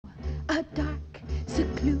a dark,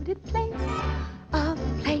 secluded place, a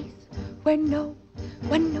place where no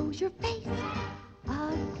one knows your face.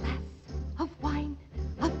 A glass of wine,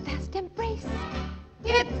 a fast embrace.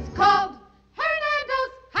 It's called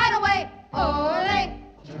Hernando's Hideaway. Ole!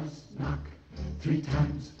 Just knock 3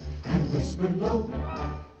 times and whisper low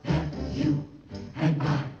that you and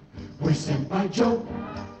I were sent by Joe.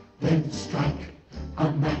 Then strike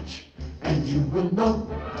a match and you will know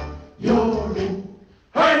you're in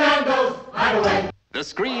Hernando's Hideaway. The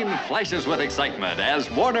screen flashes with excitement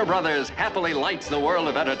as Warner Brothers happily lights the world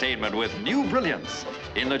of entertainment with new brilliance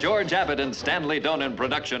in the George Abbott and Stanley Donen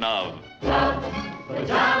production of The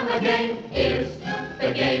Pajama Game is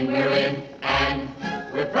the game we're in, and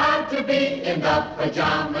we're proud to be in the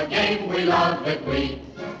Pajama Game. We love it, we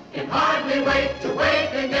can hardly wait to wake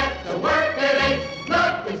and get to work at 8.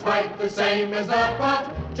 Nothing's quite the same as the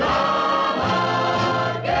Pajama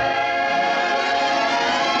Game.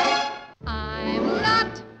 I'm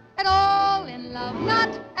not at all in love, not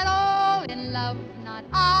at all in love, not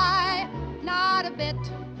I, not a bit,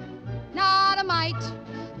 not a mite,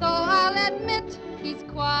 though I'll admit he's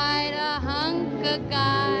quite a hunk of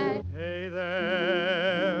guy. Hey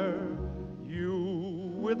there,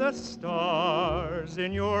 you with the stars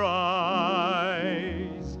in your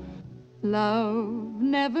eyes. Love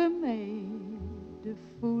never made a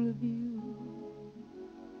fool of you.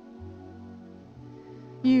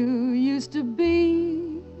 You used to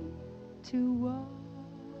be too wise.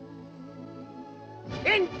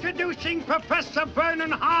 Introducing Professor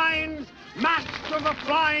Vernon Hines, master of the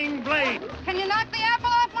flying blade. Can you knock the apple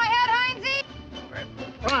off my head, Hinesy?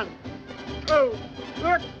 1, 2,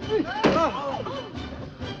 3.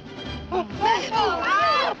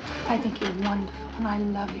 I think you're wonderful, and I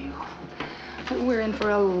love you. But we're in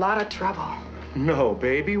for a lot of trouble. No,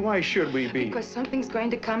 baby, why should we be? Because something's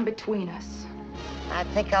going to come between us. I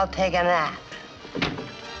think I'll take a nap.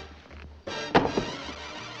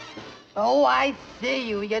 Oh, I see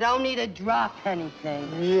you. You don't need to drop anything.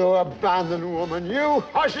 You abandoned woman, you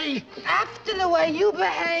hussy! After the way you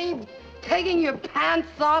behaved, taking your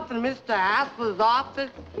pants off in Mr. Hassler's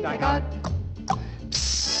office. I got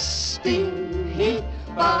steam heat,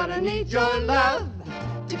 but I need your love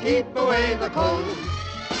to keep away the cold.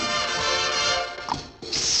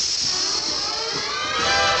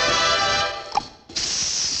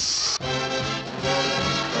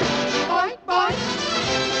 Boink, boink.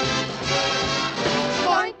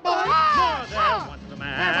 Boink, boink. There was a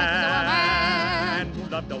man who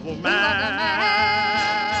loved a woman.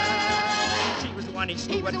 She was the one he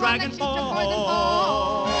slew a dragon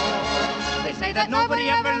for. They say that nobody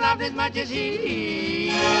ever loved as much as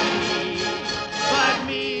he. But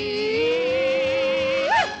me,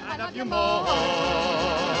 I love you more.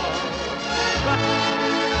 But